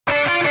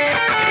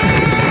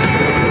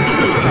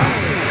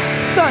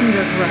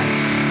Thundergrunt.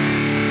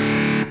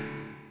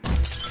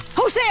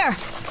 Who's there?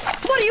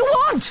 What do you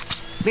want?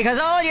 Because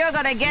all you're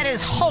gonna get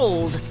is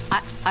holes.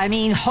 I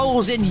mean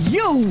holes in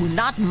you,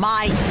 not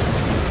my...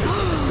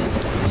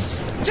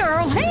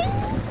 Sterling?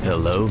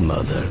 Hello,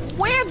 Mother.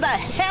 Where the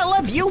hell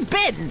have you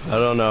been? I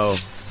don't know.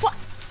 What?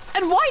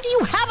 And why do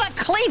you have a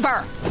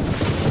cleaver?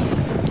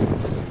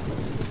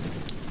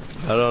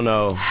 I don't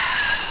know.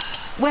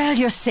 Well,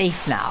 you're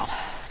safe now.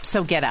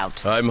 So get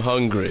out. I'm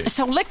hungry.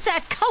 So lick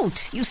that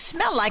coat. You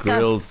smell like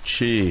Grilled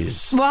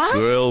cheese. What?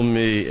 Grill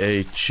me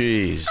a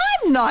cheese.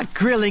 I'm not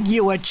grilling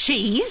you a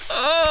cheese.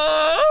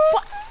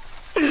 What?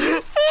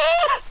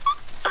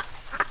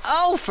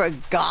 Oh, for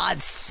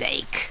God's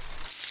sake.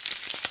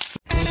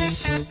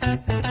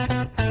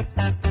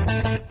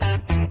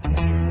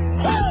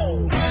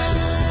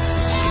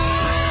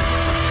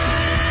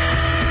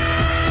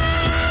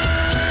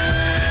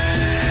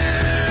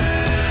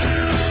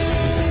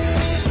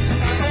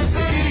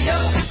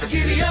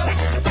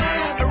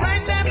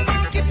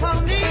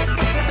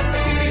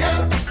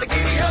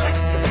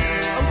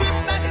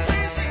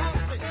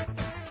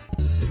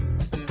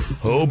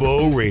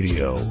 Hobo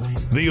Radio,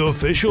 the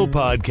official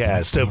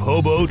podcast of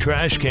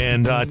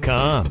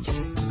HoboTrashCan.com.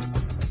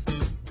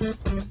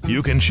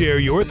 You can share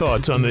your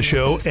thoughts on the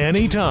show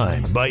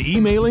anytime by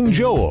emailing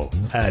Joel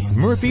at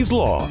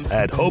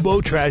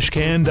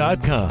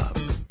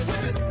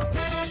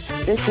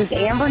murphyslaw@HoboTrashCan.com. This is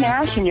Amber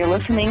Nash, and you're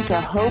listening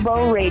to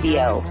Hobo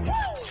Radio.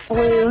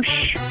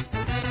 Sploosh.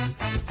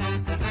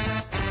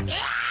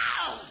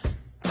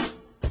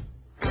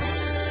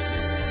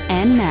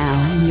 And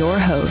now, your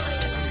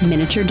host,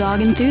 miniature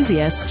dog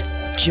enthusiast,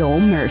 Joel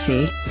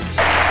Murphy.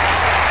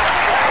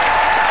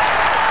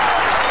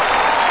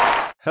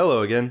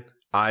 Hello again.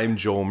 I'm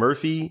Joel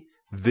Murphy.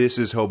 This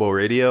is Hobo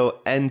Radio,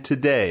 and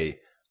today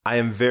I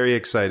am very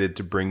excited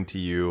to bring to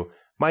you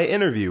my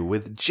interview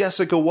with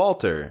Jessica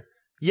Walter.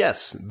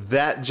 Yes,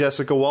 that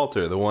Jessica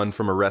Walter, the one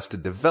from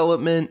Arrested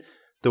Development,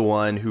 the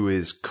one who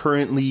is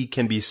currently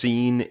can be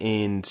seen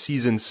in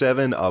season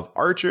 7 of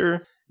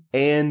Archer,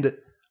 and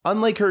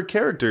unlike her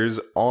characters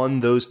on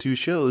those two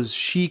shows,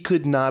 she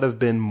could not have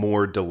been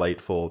more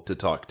delightful to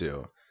talk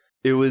to.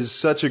 It was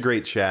such a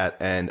great chat,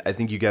 and I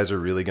think you guys are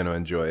really going to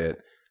enjoy it.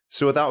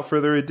 So without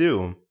further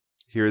ado,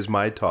 here's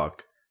my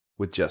talk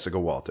with Jessica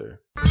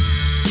Walter.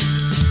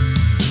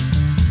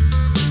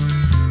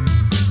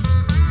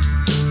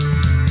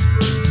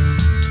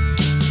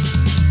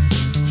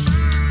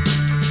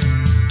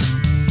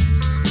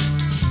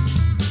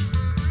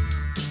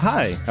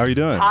 Hi, how are you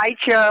doing? Hi,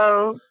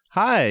 Joe.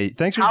 Hi,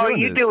 thanks for How doing are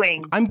you this.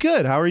 doing? I'm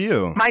good. How are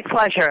you? My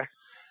pleasure.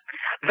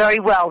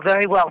 Very well,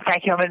 very well.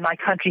 Thank you. I'm in my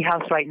country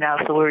house right now,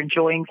 so we're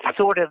enjoying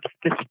sort of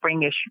the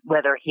springish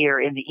weather here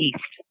in the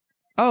east.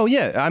 Oh,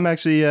 yeah. I'm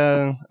actually,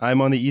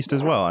 I'm on the east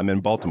as well. I'm in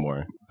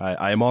Baltimore.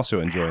 I am also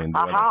enjoying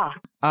the weather.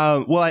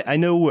 Well, I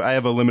know I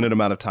have a limited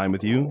amount of time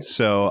with you,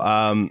 so,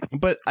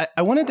 but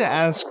I wanted to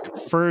ask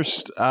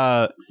first,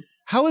 how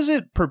is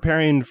it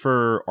preparing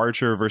for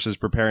Archer versus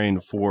preparing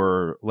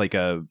for like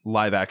a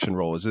live action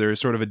role? Is there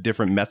sort of a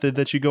different method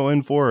that you go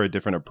in for, or a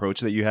different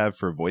approach that you have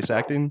for voice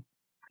acting?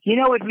 You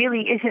know, it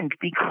really isn't,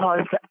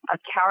 because a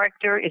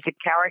character is a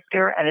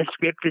character and a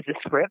script is a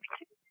script.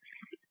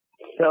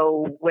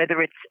 So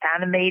whether it's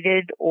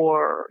animated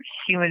or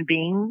human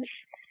beings,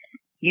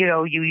 you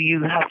know,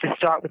 you have to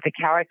start with the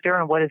character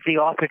and what is the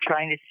author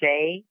trying to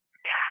say.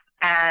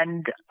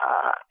 And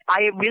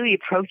I really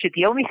approach it.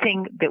 The only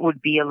thing that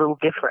would be a little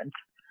different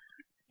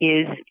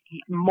is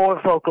more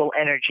vocal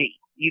energy.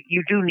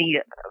 You do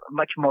need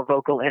much more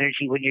vocal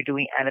energy when you're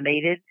doing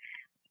animated.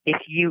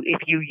 If you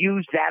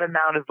use that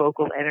amount of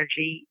vocal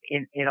energy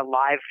in a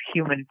live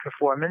human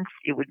performance,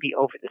 it would be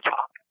over the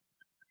top.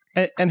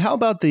 And how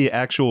about the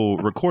actual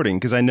recording?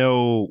 Because I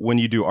know when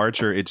you do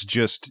Archer, it's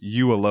just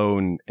you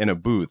alone in a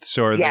booth.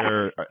 So are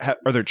there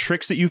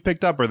tricks that you've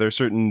picked up? Are there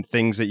certain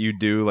things that you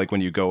do, like when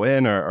you go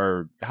in,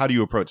 or how do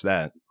you approach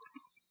that?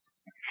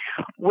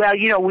 Well,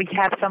 you know, we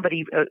have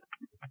somebody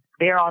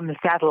there on the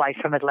satellite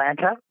from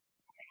Atlanta,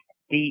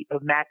 the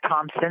Matt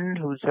Thompson,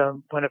 who's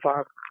one of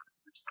our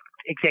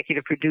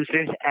executive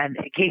producers, and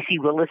Casey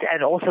Willis,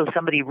 and also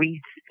somebody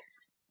reads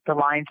the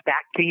lines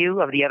back to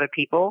you of the other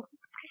people.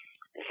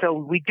 So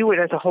we do it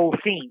as a whole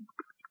scene.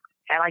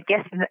 And I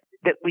guess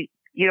that we,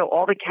 you know,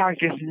 all the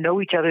characters know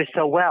each other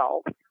so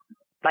well,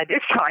 by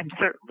this time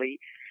certainly,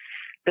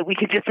 that we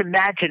could just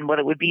imagine what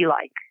it would be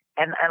like.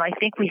 And I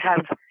think we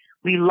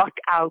lucked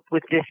out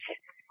with this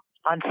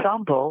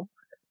ensemble,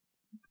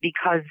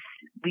 because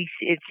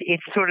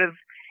it's sort of,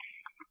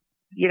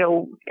 you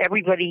know,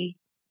 everybody,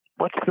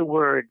 what's the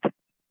word?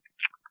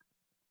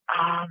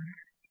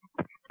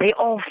 They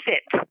all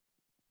fit.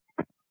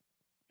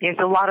 There's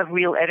a lot of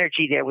real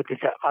energy there with this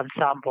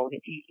ensemble.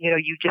 You know,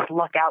 you just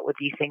luck out with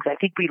these things. I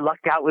think we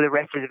lucked out with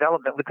Arrested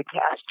Development with the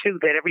cast, too,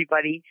 that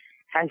everybody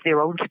has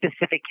their own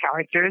specific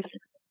characters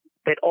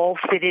that all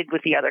fitted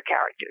with the other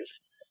characters.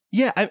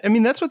 Yeah, I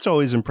mean, that's what's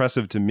always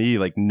impressive to me,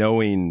 like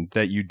knowing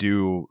that you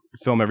do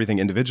film everything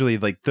individually,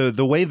 like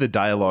the way the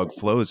dialogue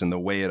flows and the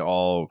way it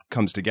all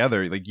comes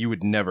together, like you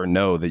would never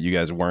know that you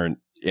guys weren't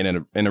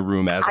in a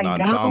room as an I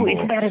know, ensemble.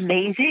 isn't that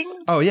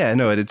amazing? Oh yeah,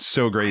 no, it's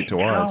so great to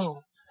watch.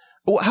 No.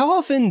 Well, how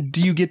often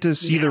do you get to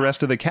see the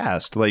rest of the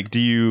cast? Like, do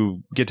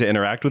you get to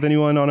interact with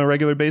anyone on a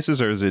regular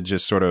basis, or is it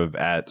just sort of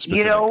at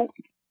specific? You know,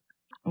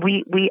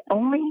 we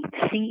only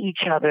see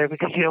each other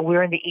because, you know,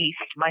 we're in the East,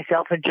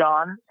 myself and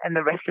John, and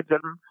the rest of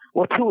them.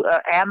 Well,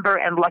 Amber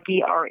and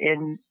Lucky are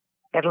in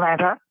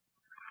Atlanta,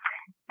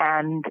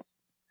 and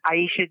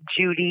Aisha,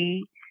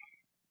 Judy,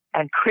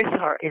 and Chris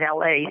are in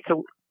LA.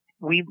 So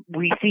we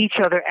see each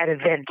other at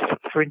events,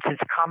 for instance,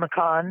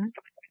 Comic-Con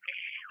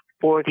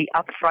or the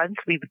Upfronts.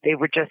 They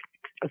were just,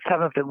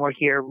 some of them were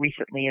here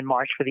recently in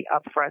March for the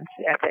Upfronts,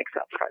 FX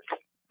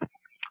Upfronts,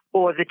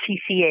 or the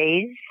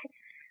TCAs,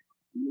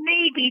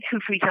 maybe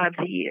 2-3 times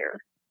a year.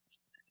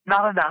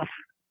 Not enough.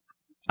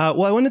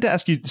 Well, I wanted to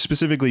ask you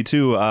specifically,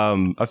 too,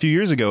 a few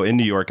years ago in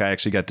New York, I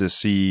actually got to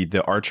see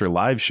the Archer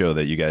live show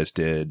that you guys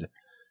did.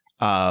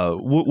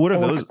 What are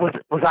those?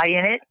 Was I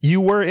in it? You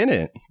were in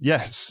it,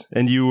 yes.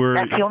 And you were...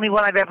 That's the only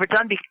one I've ever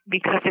done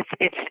because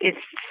it's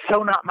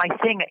so not my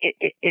thing.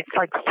 It's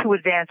like too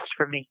advanced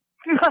for me.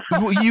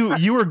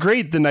 you were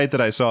great the night that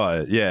I saw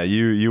it. Yeah,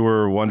 you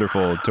were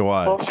wonderful to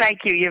watch. Well, thank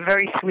you. You're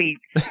very sweet.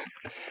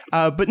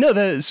 But no,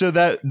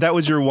 that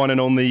was your one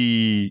and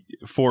only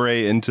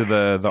foray into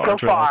the so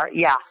Archer far, live?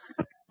 yeah.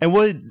 And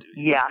what?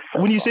 Yeah.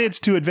 When you say it's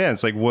too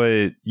advanced, like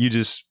what you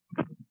just...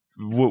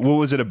 What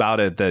was it about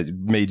it that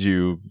made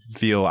you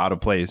feel out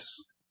of place?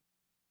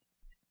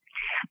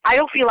 I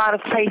don't feel out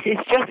of place.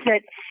 It's just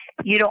that,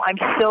 you know, I'm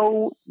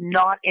so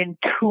not in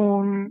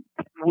tune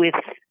with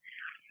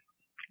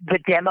the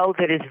demo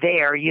that is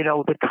there. You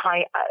know, the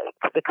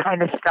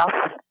kind of stuff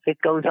that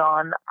goes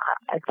on.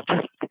 It's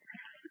just,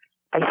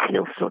 I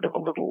feel sort of a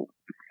little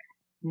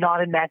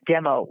not in that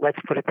demo. Let's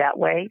put it that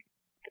way.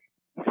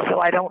 So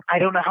I don't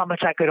know how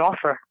much I could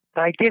offer.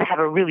 But I did have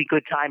a really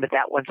good time at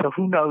that one, so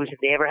who knows if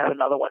they ever have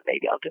another one,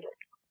 maybe I'll do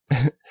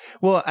it.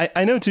 Well,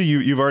 I know too.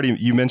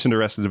 You mentioned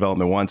Arrested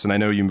Development once, and I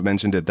know you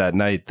mentioned it that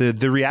night.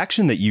 The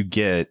reaction that you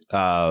get,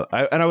 and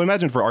I would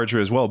imagine for Archer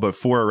as well, but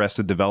for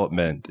Arrested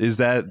Development, is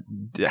that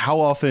how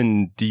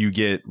often do you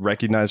get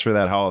recognized for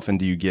that? How often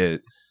do you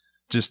get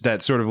just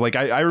that sort of like?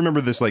 I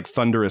remember this like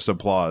thunderous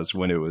applause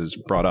when it was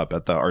brought up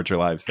at the Archer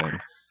Live thing.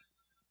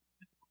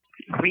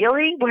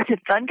 Really? Was it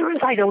thunderous?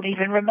 I don't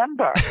even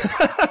remember.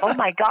 Oh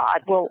my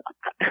God. Well,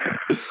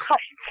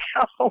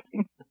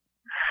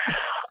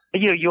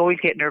 you know, you always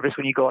get nervous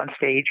when you go on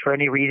stage for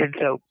any reason,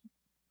 so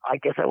I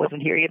guess I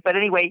wasn't hearing it. But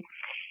anyway,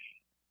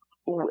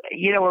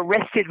 you know,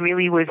 Arrested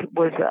really was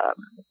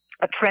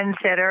a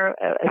trendsetter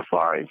as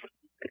far as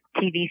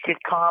TV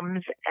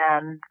sitcoms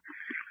and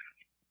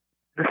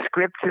the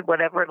scripts and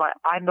whatever. Like,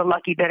 I'm the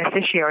lucky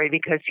beneficiary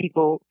because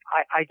people,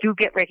 I do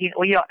get recognized.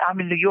 Well, you know, I'm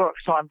in New York,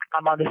 so I'm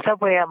on the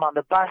subway, I'm on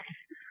the bus,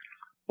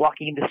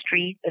 walking the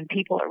street, and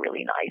people are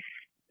really nice.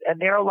 And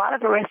there are a lot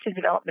of Arrested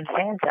Development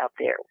fans out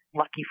there.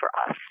 Lucky for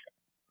us.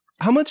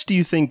 How much do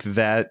you think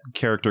that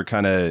character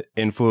kind of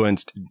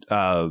influenced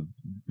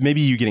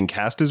maybe you getting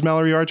cast as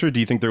Mallory Archer? Do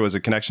you think there was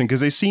a connection?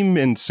 Because they seem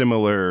in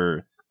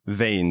similar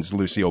veins,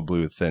 Lucille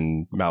Bluth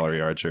and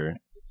Mallory Archer.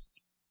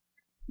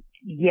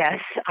 Yes,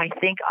 I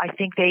think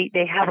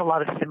they have a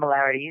lot of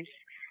similarities.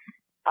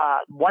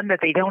 One that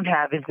they don't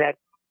have is that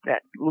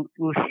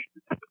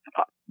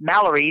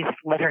Mallory's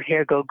let her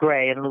hair go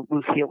gray, and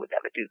Lucille would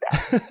never do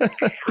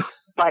that.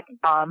 But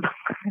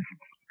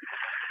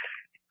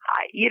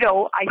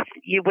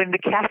when the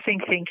casting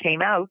thing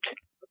came out,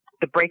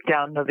 the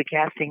breakdown of the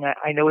casting,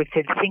 I know it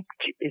said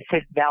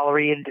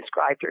Valerie and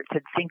described her. It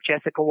said think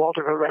Jessica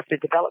Walter of Arrested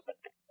Development.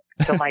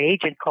 So my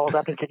agent called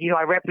up and said, you know,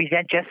 I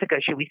represent Jessica.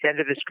 Should we send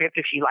her the script?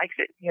 If she likes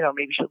it, you know,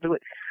 maybe she'll do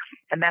it.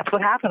 And that's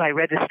what happened. I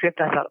read the script.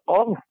 I thought,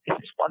 oh, this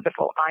is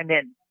wonderful. I'm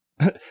in.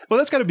 Well,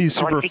 that's got to be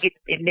super. So I think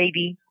it may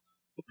be.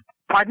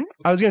 Pardon?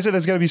 I was going to say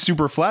that's got to be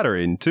super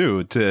flattering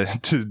too to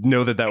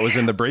know that was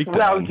in the breakdown.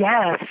 Well,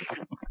 yes.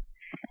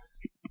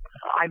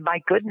 My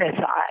goodness,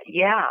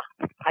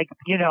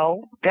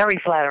 very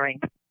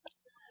flattering.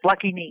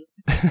 Lucky me.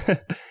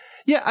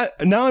 Yeah,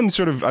 now I'm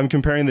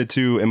comparing the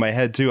two in my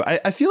head too.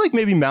 I feel like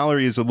maybe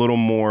Mallory is a little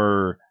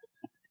more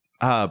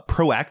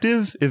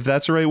proactive, if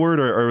that's the right word,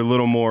 or a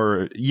little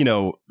more, you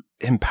know,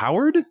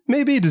 empowered.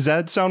 Maybe does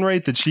that sound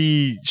right? That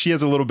she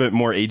has a little bit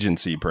more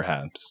agency,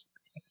 perhaps.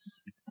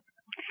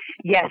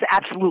 Yes,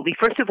 absolutely.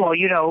 First of all,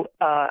 you know,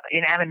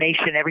 in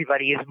animation,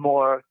 everybody is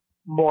more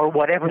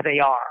whatever they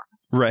are.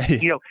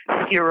 Right. You know,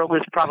 Cyril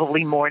is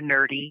probably more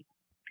nerdy,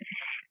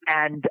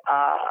 and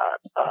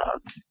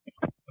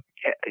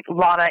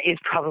Lana is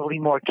probably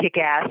more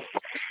kick-ass.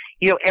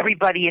 You know,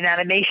 everybody in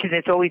animation,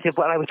 it's always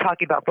what I was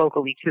talking about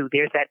vocally, too.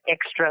 There's that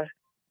extra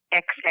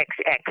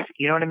XXX.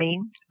 You know what I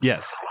mean?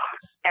 Yes.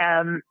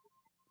 And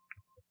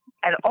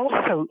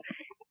also,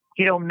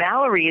 you know,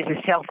 Mallory is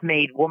a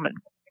self-made woman.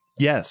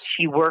 Yes.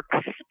 She works,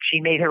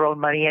 she made her own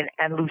money,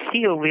 and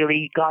Lucille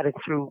really got it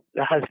through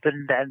the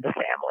husband and the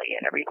family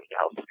and everything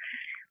else.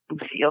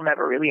 Lucille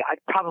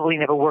probably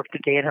never worked a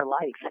day in her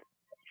life.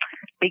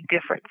 Big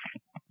difference.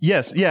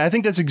 Yes. Yeah, I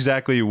think that's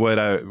exactly what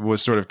I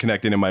was sort of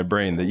connecting in my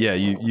brain. That, yeah,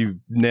 you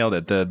nailed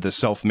it. The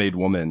self-made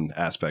woman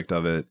aspect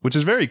of it, which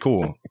is very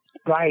cool.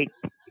 Right.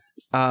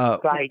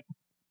 Right.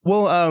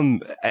 Well,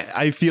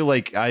 I feel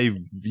like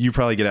you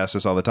probably get asked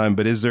this all the time,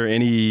 but is there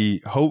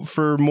any hope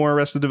for more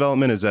Arrested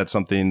Development? Is that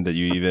something that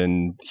you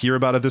even hear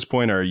about at this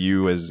point, or are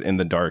you as in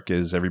the dark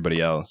as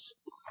everybody else?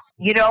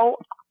 You know,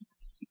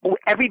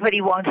 everybody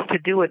wants to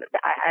do it,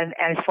 and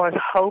as far as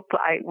hope,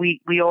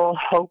 we all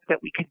hope that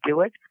we could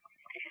do it.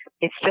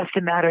 It's just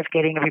a matter of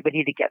getting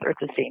everybody together at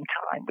the same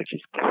time, which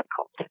is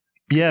difficult.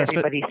 Yes,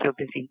 everybody's so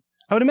busy.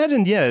 I would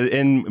imagine, yeah,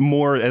 and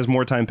as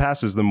more time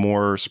passes, the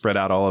more spread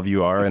out all of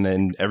you are, and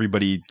then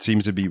everybody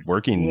seems to be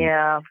working.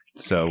 Yeah.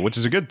 So, which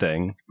is a good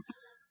thing.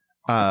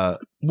 Well,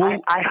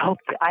 I hope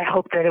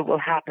that it will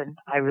happen.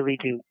 I really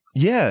do.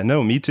 Yeah,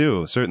 no, me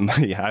too.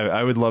 Certainly,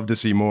 I would love to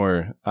see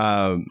more.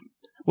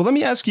 Well, let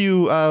me ask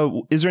you: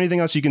 is there anything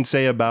else you can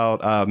say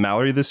about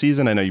Mallory this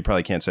season? I know you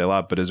probably can't say a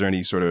lot, but is there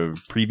any sort of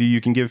preview you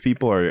can give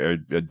people, or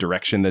a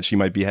direction that she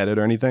might be headed,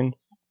 or anything?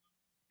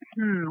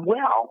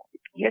 Well,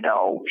 you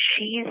know,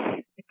 she's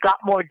got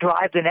more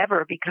drive than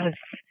ever because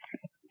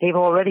they've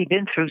already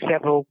been through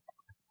several,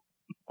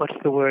 what's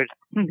the word,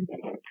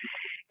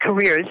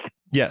 careers.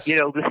 Yes. You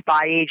know, the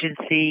spy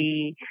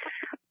agency,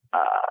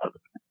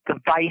 the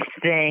Vice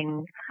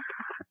thing,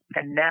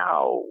 and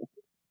now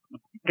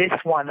this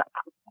one,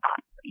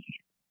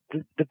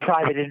 the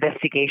private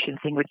investigation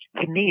thing, which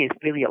to me is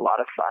really a lot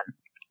of fun.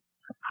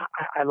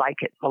 I like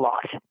it a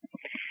lot.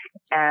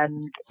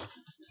 And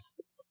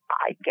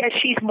I guess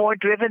she's more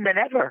driven than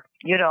ever,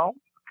 you know?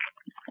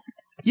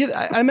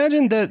 Yeah, I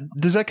imagine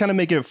does that kind of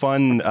make it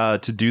fun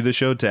to do the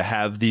show, to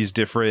have these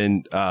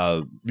different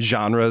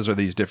genres or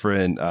these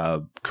different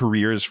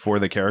careers for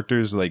the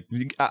characters? Like,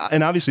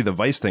 and obviously the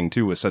Vice thing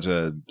too was such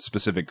a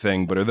specific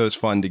thing, but are those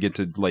fun to get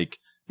to like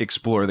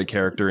explore the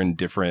character in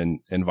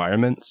different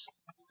environments?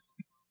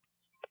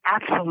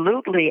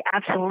 Absolutely,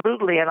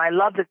 absolutely. And I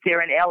love that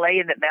they're in LA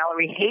and that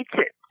Mallory hates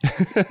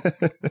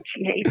it.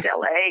 She hates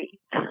LA.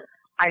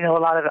 I know a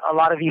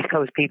lot of East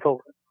Coast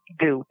people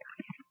do.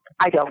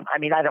 I don't. I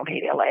mean, I don't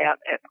hate LA.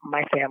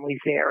 My family's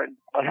there and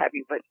what have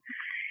you. But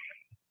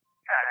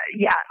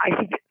yeah, I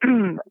think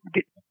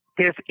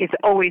it's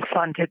always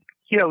fun to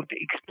to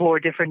explore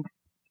different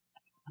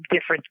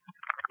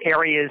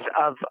areas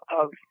of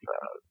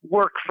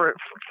work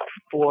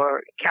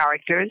for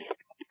characters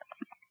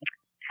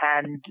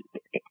and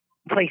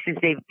places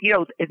they've.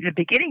 At the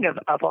beginning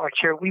of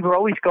Archer, we were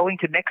always going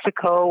to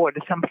Mexico or to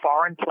some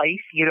foreign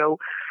place.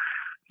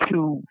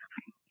 To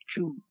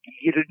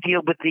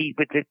deal with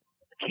the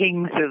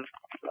kings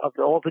of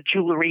all the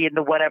jewelry and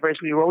the whatevers.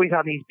 We were always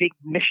on these big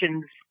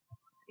missions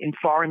in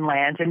foreign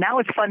lands, and now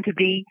it's fun to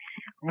be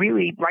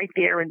really right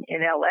there in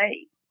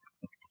LA,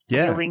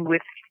 dealing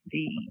with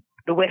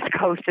the west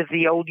coast of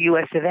the old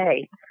US of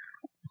A.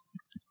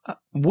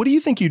 What do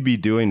you think you'd be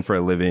doing for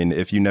a living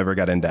if you never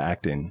got into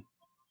acting?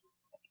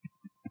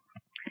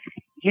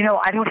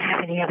 I don't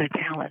have any other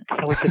talent,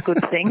 so it's a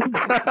good thing.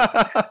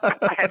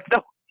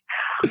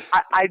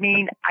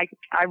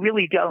 I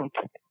really don't.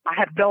 I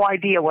have no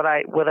idea what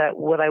I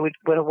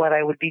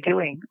would be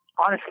doing.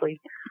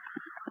 Honestly,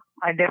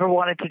 I never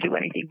wanted to do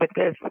anything but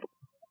this.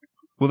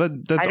 Well,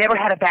 that's. I never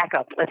had a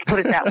backup. Let's put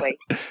it that way.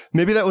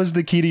 Maybe that was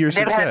the key to your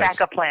success. Never had a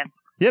backup plan.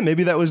 Yeah,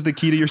 maybe that was the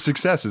key to your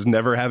success, is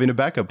never having a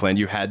backup plan.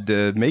 You had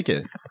to make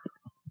it.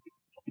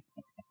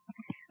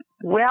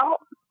 Well,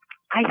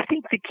 I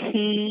think the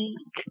key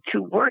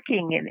to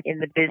working in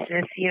the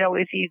business,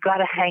 is you got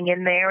to hang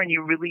in there, and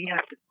you really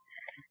have to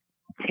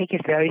take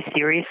it very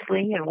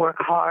seriously and work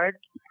hard.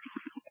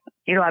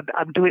 I'm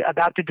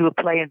about to do a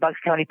play in Bucks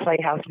County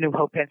Playhouse, New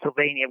Hope,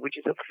 Pennsylvania, which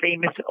is a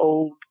famous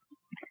old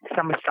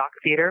summer stock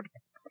theater.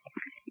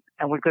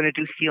 And we're going to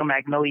do Steel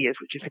Magnolias,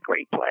 which is a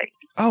great play.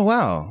 Oh,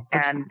 wow.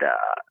 And,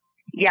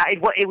 yeah, it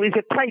was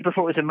a play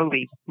before it was a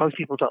movie. Most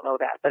people don't know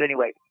that. But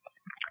anyway.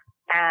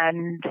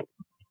 And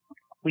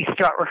we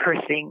start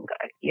rehearsing,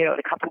 in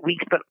a couple of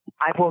weeks, but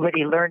I've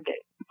already learned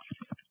it.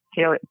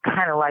 It's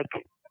kind of like,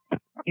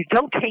 you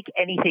don't take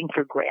anything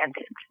for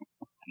granted.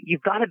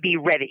 You've got to be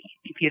ready,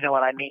 if you know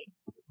what I mean.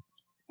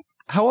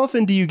 How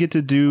often do you get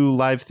to do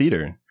live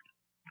theater?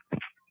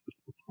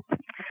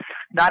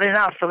 Not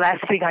enough. The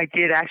last thing I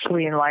did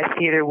actually in live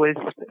theater was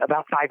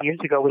about 5 years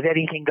ago with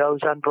Anything Goes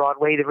on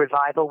Broadway, the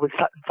revival with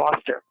Sutton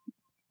Foster.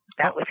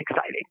 That was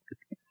exciting.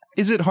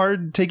 Is it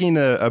hard taking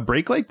a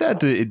break like that?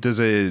 Does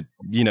it,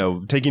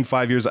 taking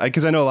 5 years?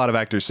 Because I know a lot of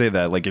actors say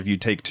that, like, if you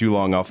take too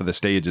long off of the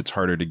stage, it's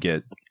harder to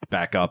get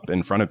back up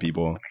in front of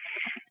people.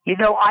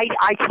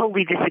 I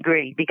totally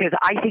disagree, because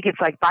I think it's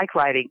like bike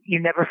riding. You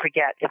never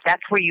forget. If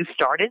that's where you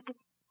started,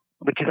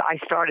 which is I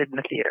started in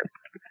the theater,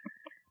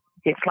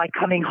 it's like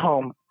coming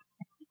home.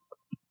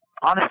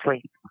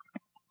 Honestly.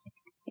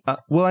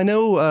 Well, I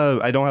know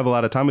I don't have a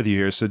lot of time with you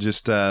here, so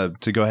just to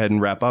go ahead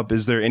and wrap up,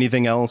 is there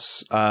anything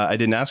else I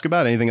didn't ask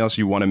about? Anything else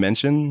you want to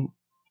mention?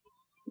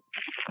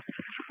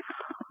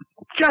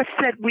 Just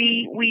that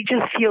we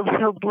just feel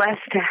so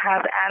blessed to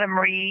have Adam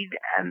Reed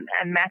and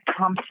Matt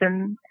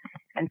Thompson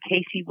and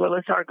Casey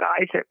Willis are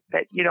guys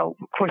that, you know,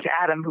 of course,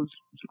 Adam, who's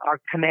our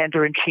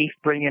commander-in-chief,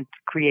 brilliant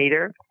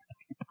creator.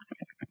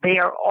 They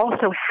are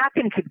also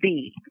happen to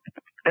be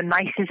the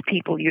nicest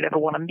people you'd ever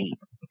want to meet.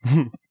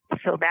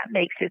 So that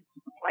makes it,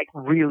 like,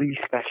 really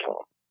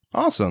special.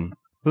 Awesome.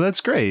 Well,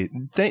 that's great.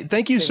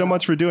 Thank you so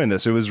much for doing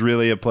this. It was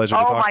really a pleasure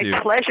to talk to you. Oh,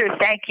 my pleasure.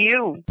 Thank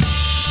you.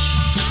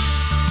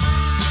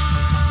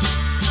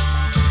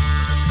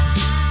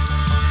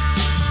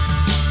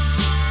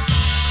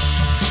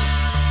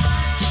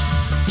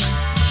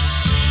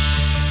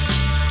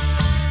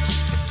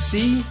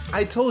 See,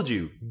 I told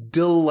you,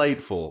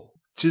 delightful.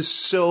 Just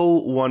so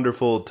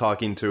wonderful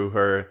talking to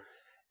her.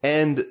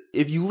 And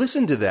if you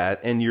listen to that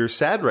and you're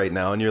sad right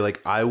now and you're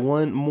like, I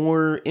want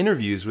more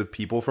interviews with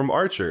people from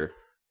Archer,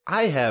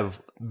 I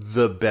have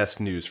the best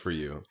news for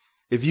you.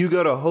 If you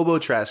go to Hobo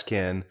Trash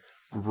Can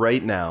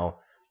right now,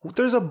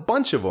 there's a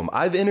bunch of them.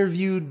 I've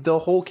interviewed the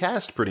whole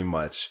cast pretty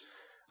much.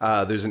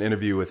 There's an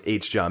interview with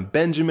H. John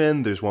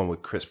Benjamin. There's one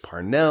with Chris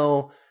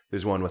Parnell.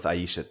 There's one with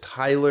Aisha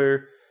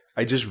Tyler.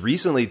 I just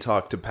recently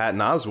talked to Patton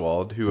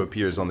Oswalt, who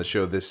appears on the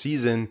show this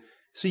season,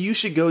 so you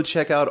should go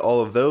check out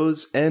all of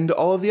those and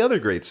all of the other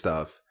great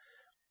stuff.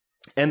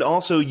 And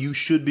also, you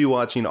should be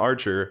watching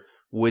Archer,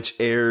 which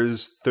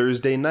airs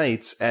Thursday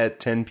nights at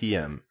 10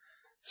 p.m.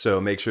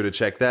 So make sure to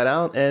check that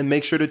out, and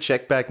make sure to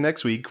check back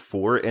next week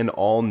for an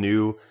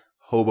all-new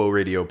Hobo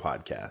Radio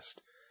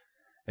podcast.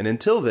 And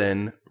until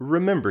then,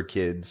 remember,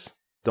 kids,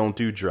 don't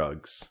do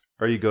drugs,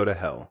 or you go to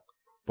hell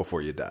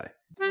before you die.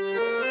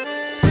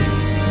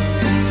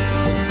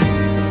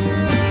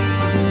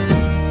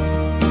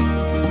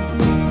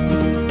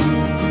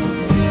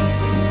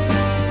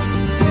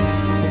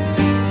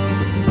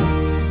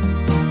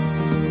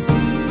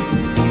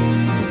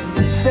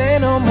 Say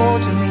no more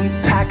to me,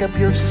 pack up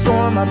your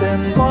storm. I've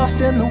been lost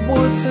in the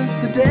woods since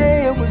the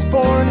day I was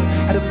born.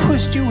 I'd have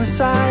pushed you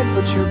aside,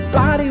 but your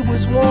body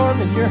was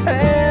warm and your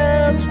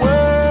hands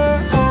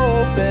were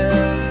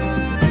open.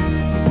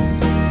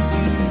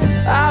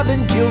 I've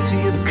been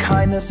guilty of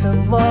kindness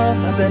and love.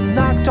 I've been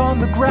knocked on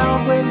the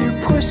ground when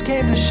your push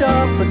came to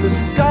shove. But the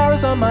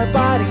scars on my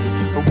body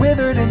are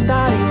withered and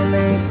knotty, and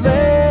they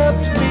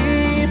left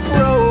me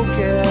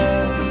broken.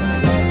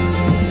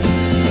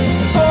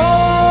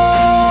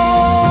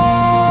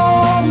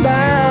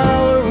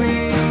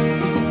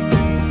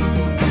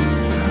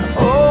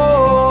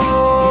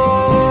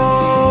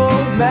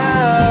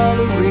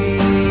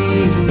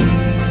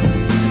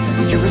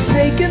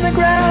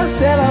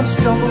 And I'm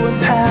stumbling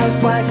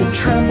past like a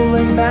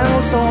trembling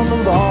mouse on the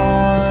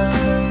lawn.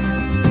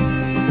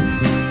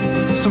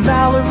 So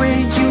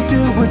Mallory, you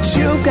do what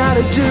you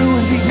gotta do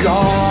and be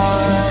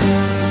gone.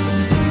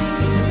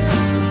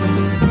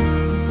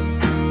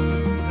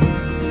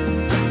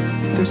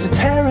 There's a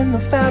tear in the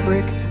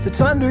fabric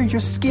that's under your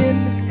skin,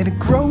 and it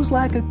grows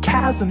like a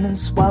chasm and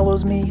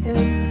swallows me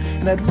in.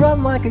 And I'd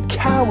run like a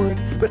coward,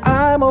 but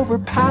I'm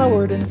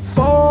overpowered and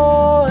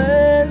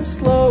falling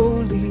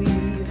slowly.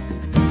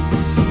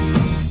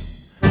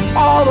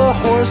 All the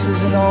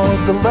horses in all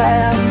of the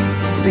land,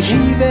 they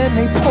heave and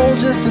they pull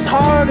just as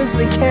hard as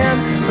they can,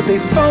 but they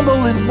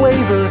fumble and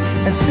waver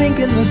and sink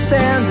in the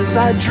sand as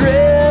I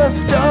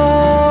drift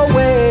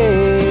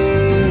away.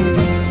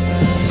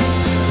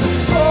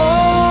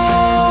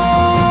 Oh,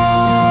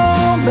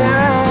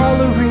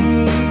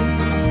 Mallory,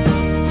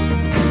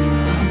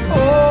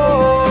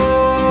 oh,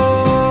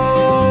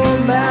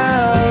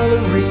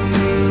 Mallory,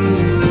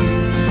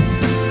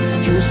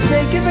 you're a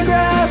snake in the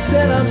grass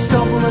and I'm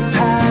stumbling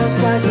past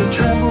like a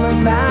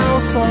trembling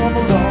mouse on the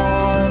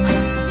lawn.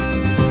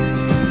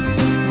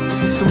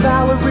 So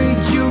Mallory,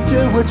 you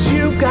do what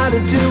you gotta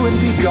do and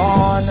be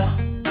gone.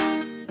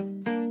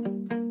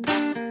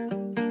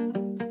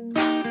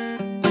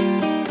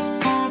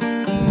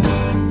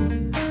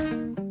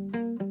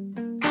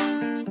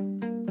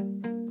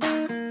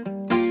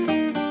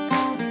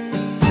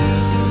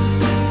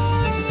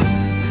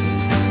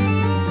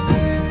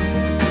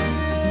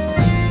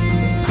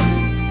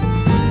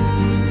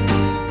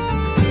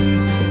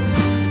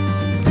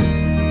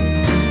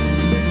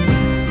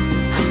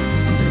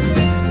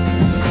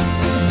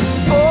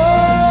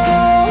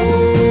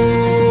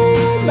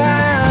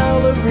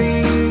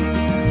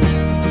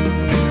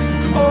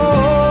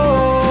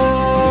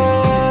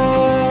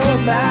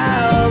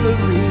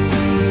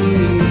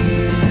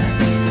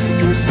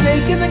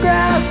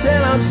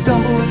 And I'm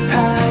stumbling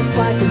past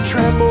like a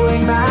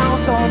trembling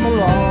mouse on the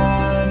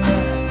lawn.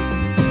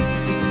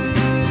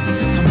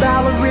 So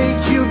Mallory,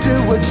 you do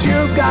what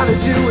you gotta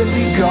do and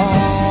be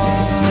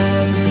gone.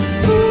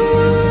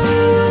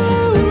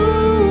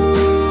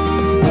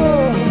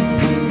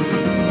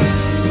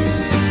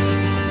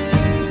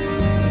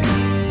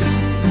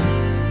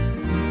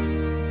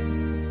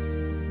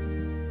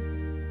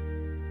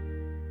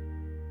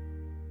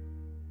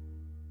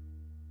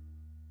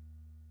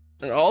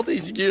 All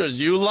these years,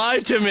 you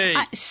lied to me.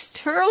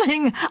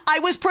 Sterling, I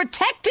was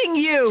protecting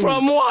you.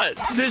 From what?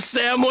 This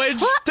sandwich?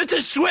 What? That's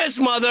a Swiss,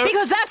 Mother.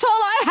 Because that's all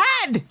I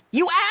had.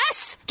 You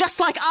ass. just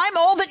like I'm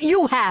all that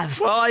you have.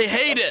 Well, I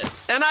hate it,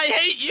 and I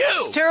hate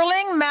you!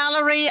 Sterling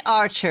Mallory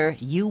Archer,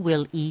 you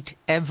will eat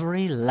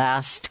every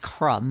last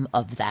crumb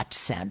of that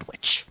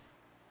sandwich.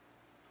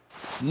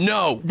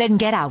 No! Then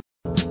get out.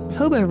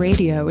 Hobo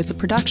Radio is a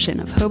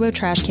production of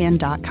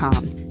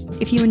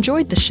HoboTrashCan.com. If you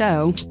enjoyed the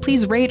show,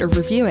 please rate or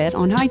review it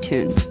on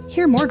iTunes.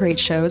 Hear more great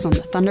shows on the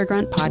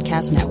Thundergrunt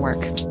Podcast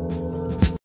Network.